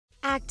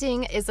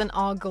Acting isn't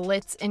all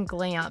glitz and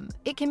glam.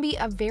 It can be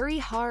a very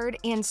hard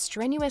and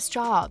strenuous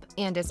job,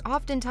 and is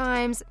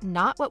oftentimes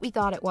not what we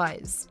thought it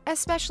was,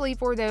 especially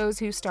for those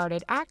who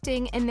started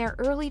acting in their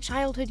early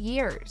childhood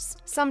years.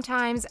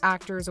 Sometimes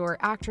actors or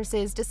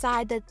actresses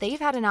decide that they've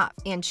had enough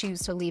and choose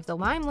to leave the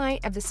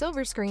limelight of the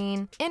silver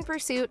screen in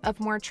pursuit of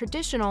more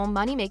traditional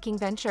money-making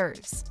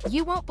ventures.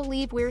 You won't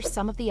believe where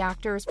some of the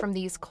actors from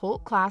these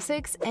cult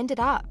classics ended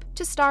up.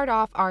 To start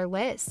off our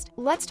list,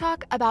 let's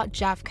talk about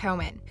Jeff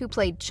Cohen, who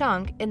played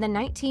Chunk in the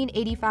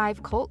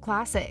 1985 cult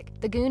classic,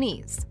 The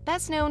Goonies.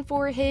 Best known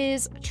for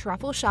his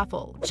truffle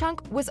shuffle,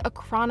 Chunk was a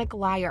chronic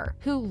liar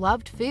who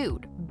loved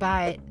food,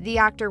 but the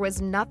actor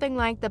was nothing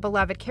like the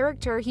beloved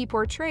character he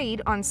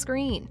portrayed on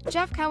screen.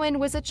 Jeff Cohen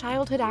was a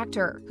childhood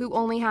actor who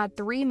only had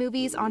 3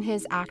 movies on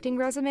his acting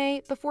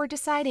resume before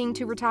deciding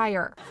to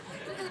retire.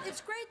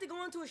 It's great to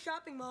go into a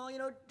shopping mall,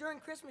 during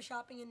Christmas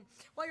shopping, and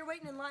while you're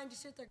waiting in line,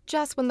 just sit there.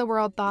 Just when the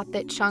world thought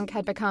that Chunk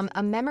had become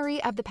a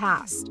memory of the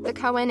past, the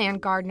Cohen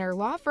and Gardner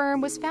law firm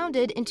was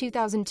founded in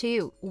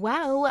 2002.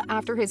 Well,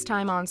 after his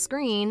time on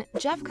screen,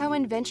 Jeff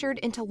Cohen ventured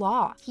into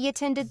law. He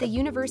attended the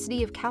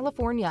University of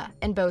California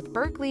in both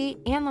Berkeley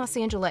and Los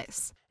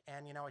Angeles.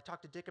 And, I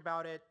talked to Dick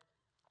about it.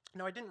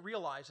 I didn't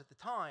realize at the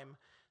time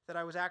that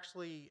I was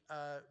actually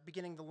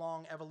beginning the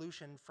long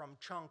evolution from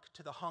Chunk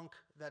to the hunk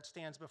that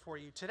stands before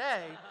you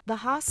today. The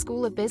Haas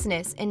School of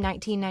Business in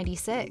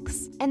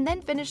 1996, and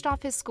then finished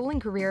off his schooling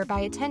career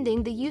by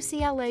attending the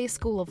UCLA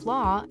School of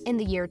Law in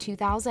the year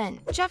 2000.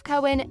 Jeff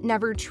Cohen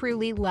never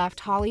truly left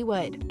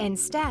Hollywood.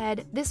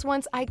 Instead, this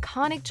once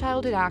iconic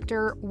childhood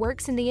actor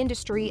works in the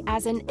industry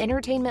as an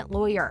entertainment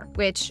lawyer,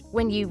 which,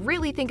 when you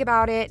really think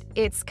about it,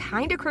 it's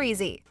kinda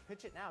crazy.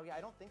 Pitch it now. Yeah,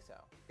 I don't think so.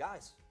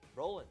 Guys,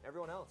 rolling.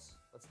 Everyone else.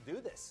 Let's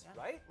do this,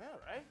 right? Yeah,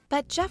 right.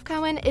 But Jeff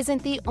Cohen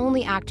isn't the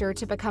only actor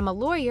to become a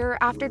lawyer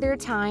after their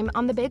time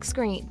on the big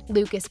screen.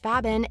 Lucas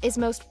Babin is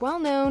most well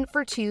known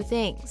for 2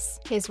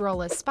 things: his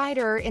role as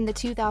Spider in the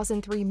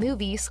 2003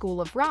 movie School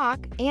of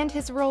Rock, and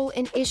his role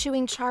in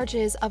issuing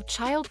charges of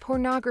child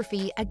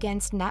pornography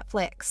against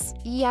Netflix.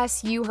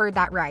 Yes, you heard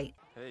that right.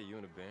 Hey, you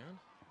in a band?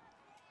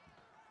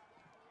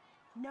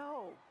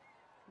 No.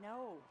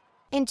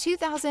 In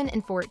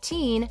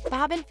 2014,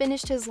 Babin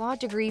finished his law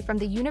degree from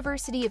the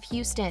University of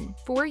Houston.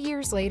 4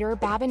 years later,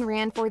 Babin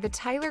ran for the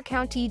Tyler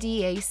County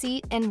DA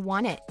seat and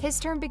won it. His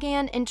term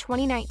began in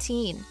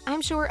 2019.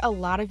 I'm sure a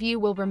lot of you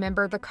will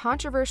remember the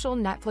controversial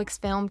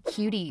Netflix film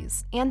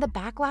Cuties and the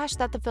backlash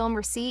that the film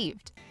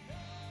received.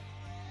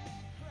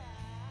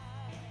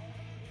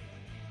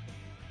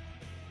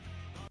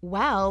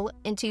 Well,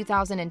 in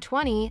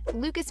 2020,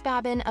 Lucas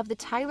Babin of the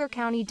Tyler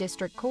County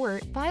District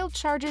Court filed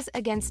charges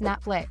against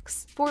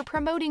Netflix for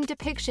promoting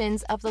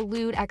depictions of the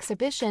lewd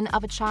exhibition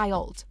of a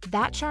child.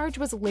 That charge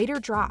was later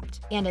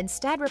dropped and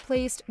instead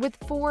replaced with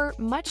 4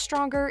 much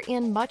stronger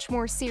and much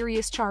more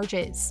serious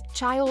charges: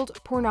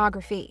 child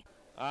pornography.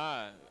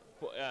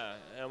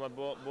 É uma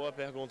boa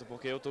pergunta,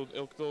 porque eu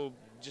tô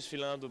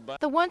desfilando.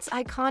 The once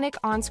iconic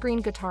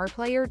on-screen guitar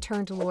player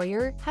turned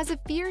lawyer has a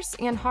fierce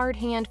and hard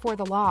hand for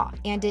the law,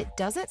 and it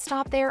doesn't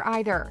stop there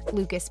either.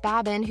 Lucas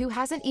Babin, who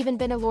hasn't even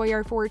been a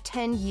lawyer for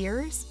 10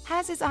 years,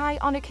 has his eye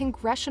on a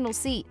congressional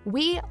seat.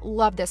 We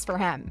love this for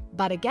him.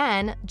 But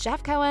again,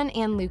 Jeff Cohen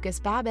and Lucas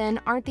Babin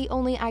aren't the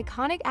only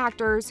iconic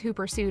actors who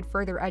pursued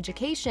further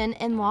education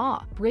in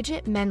law.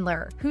 Bridget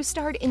Mendler, who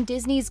starred in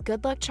Disney's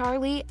Good Luck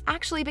Charlie,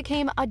 actually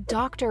became a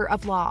doctor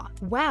of law.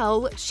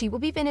 Well, she will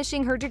be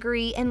finishing her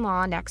degree in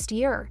law next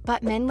year,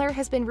 but Mendler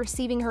has been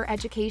receiving her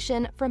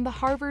education from the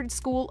Harvard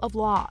School of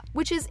Law,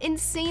 which is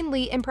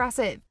insanely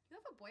impressive. You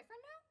have a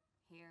boyfriend now?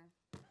 Here.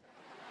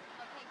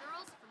 Okay,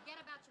 girls, forget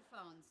about your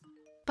phones.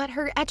 But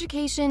her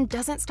education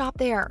doesn't stop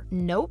there.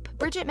 Nope.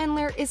 Bridget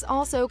Mendler is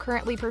also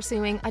currently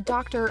pursuing a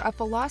Doctor of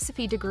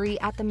Philosophy degree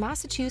at the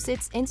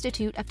Massachusetts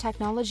Institute of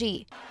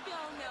Technology.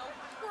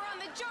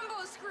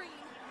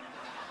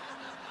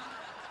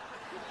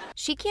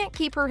 She can't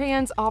keep her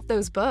hands off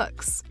those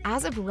books.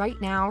 As of right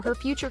now, her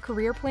future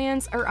career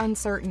plans are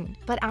uncertain.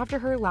 But after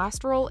her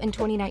last role in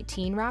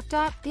 2019 wrapped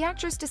up, the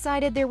actress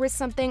decided there was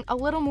something a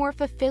little more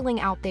fulfilling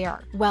out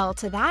there. Well,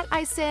 to that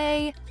I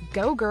say,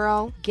 go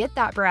girl, get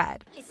that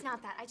bread. It's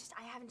not that.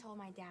 I haven't told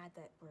my dad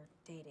that we're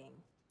dating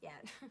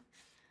yet.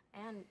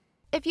 And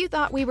if you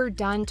thought we were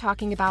done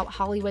talking about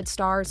Hollywood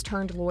stars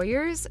turned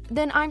lawyers,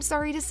 then I'm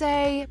sorry to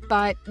say,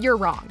 but you're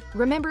wrong.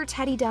 Remember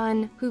Teddy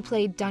Dunn, who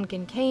played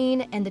Duncan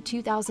Kane in the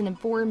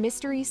 2004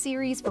 mystery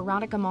series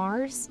Veronica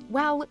Mars?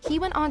 Well, he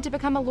went on to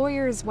become a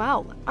lawyer as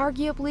well.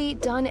 Arguably,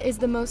 Dunn is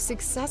the most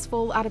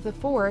successful out of the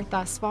 4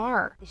 thus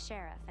far. the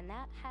sheriff, and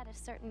that had a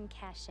certain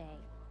cachet.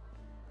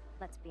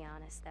 Let's be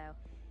honest, though.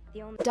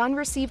 Dunn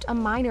received a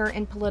minor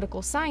in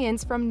political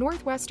science from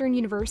Northwestern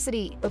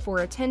University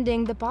before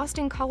attending the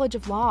Boston College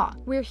of Law,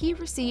 where he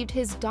received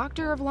his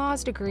Doctor of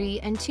Laws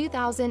degree in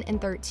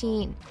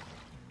 2013.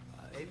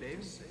 Hey, baby.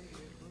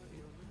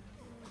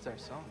 It's our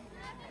song.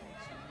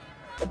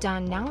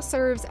 Dunn now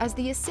serves as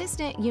the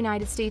Assistant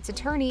United States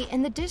Attorney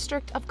in the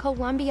District of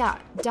Columbia.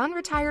 Dunn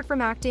retired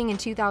from acting in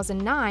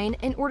 2009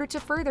 in order to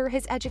further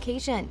his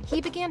education.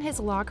 He began his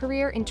law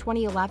career in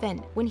 2011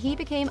 when he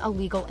became a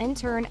legal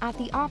intern at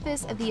the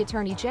Office of the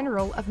Attorney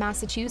General of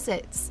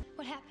Massachusetts.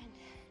 What happened?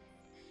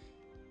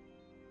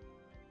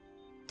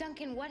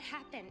 Duncan, what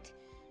happened?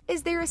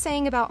 Is there a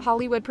saying about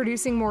Hollywood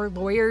producing more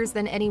lawyers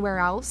than anywhere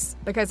else?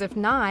 Because if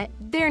not,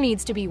 there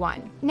needs to be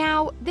one.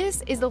 Now,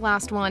 this is the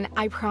last one,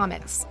 I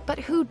promise. But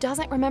who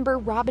doesn't remember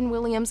Robin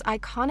Williams'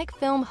 iconic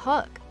film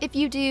Hook? If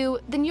you do,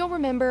 then you'll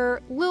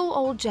remember Lil'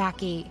 Ol'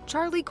 Jackie.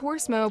 Charlie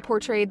Korsmo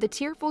portrayed the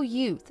tearful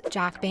youth,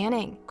 Jack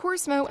Banning.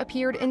 Korsmo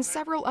appeared in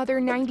several other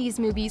 90s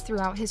movies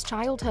throughout his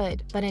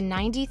childhood, but in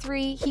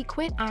 '93, he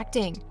quit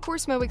acting.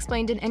 Korsmo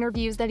explained in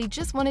interviews that he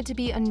just wanted to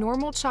be a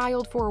normal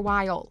child for a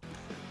while.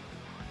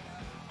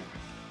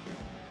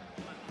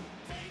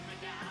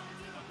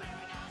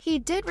 He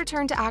did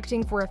return to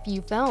acting for a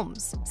few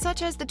films,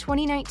 such as the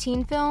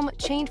 2019 film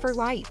Chained for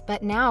Life,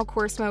 but now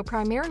Korsmo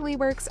primarily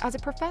works as a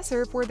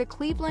professor for the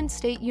Cleveland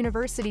State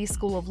University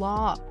School of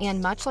Law.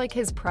 And much like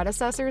his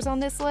predecessors on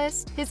this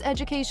list, his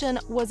education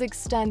was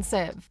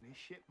extensive. This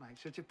ship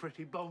makes such a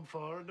pretty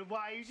bonfire and the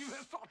waves, you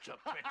have such a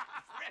pretty.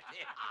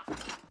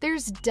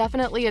 There's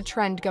definitely a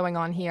trend going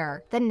on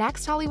here. The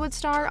next Hollywood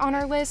star on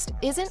our list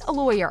isn't a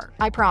lawyer,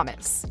 I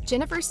promise.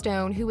 Jennifer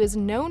Stone, who is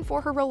known for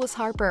her role as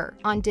Harper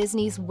on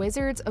Disney's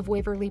Wizards of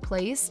Waverly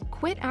Place,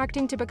 quit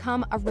acting to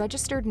become a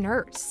registered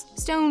nurse.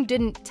 Stone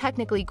didn't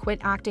technically quit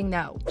acting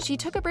though. She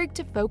took a break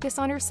to focus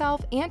on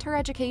herself and her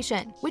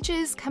education, which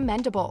is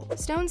commendable.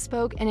 Stone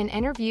spoke in an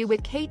interview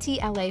with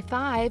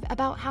KTLA-5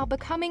 about how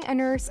becoming a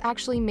nurse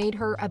actually made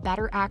her a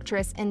better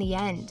actress in the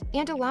end,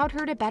 and allowed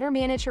her to better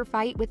manage her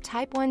fight with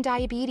type 1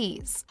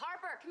 diabetes.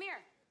 Harper, come here.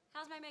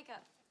 How's my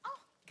makeup? Oh,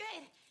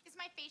 good. Is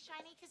my face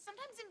shiny? Because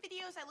sometimes in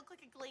videos I look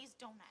like a glazed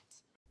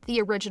donut.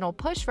 The original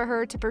push for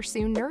her to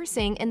pursue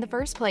nursing in the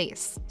first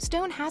place.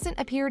 Stone hasn't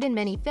appeared in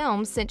many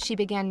films since she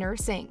began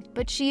nursing,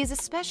 but she is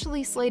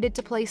especially slated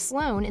to play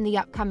Sloane in the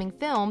upcoming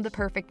film The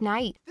Perfect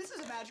Night. This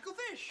is a magical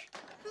fish.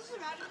 This is a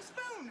magical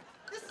spoon.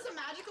 This is a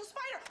magical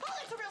spider. Oh,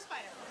 it's a real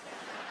spider.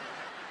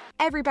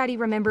 Everybody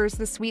remembers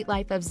The Sweet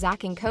Life of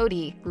Zack and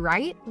Cody,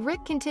 right?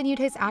 Rick continued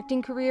his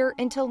acting career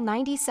until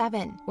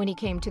 '97, when he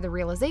came to the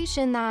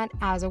realization that,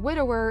 as a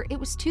widower, it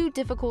was too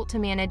difficult to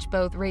manage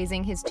both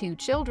raising his 2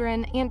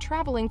 children and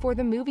traveling for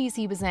the movies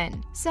he was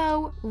in.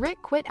 So,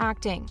 Rick quit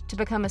acting to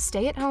become a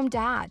stay-at-home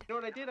dad. You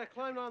know what I did? I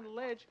climbed on the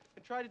ledge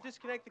and tried to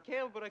disconnect the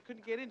camera, but I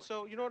couldn't get in,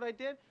 so you know what I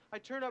did? I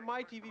turned up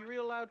my TV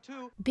real loud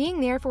too. Being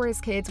there for his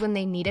kids when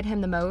they needed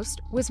him the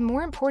most was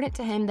more important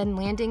to him than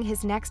landing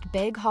his next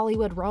big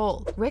Hollywood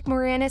role. Rick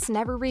Moranis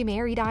never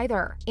remarried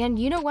either. And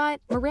you know what?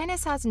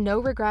 Moranis has no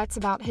regrets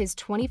about his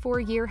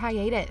 24-year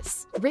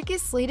hiatus. Rick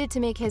is slated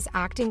to make his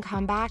acting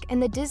comeback in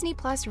the Disney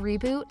Plus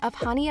reboot of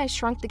Honey, I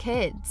Shrunk the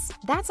Kids.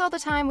 That's all the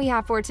time we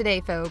have for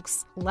today,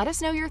 folks. Let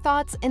us know your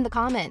thoughts in the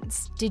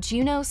comments. Did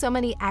you know so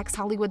many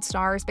ex-Hollywood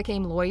stars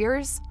became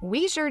lawyers?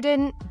 We sure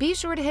didn't. Be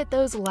sure to hit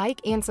those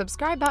like and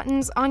subscribe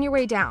buttons on your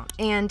way down.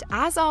 And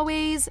as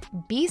always,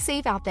 be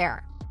safe out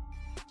there.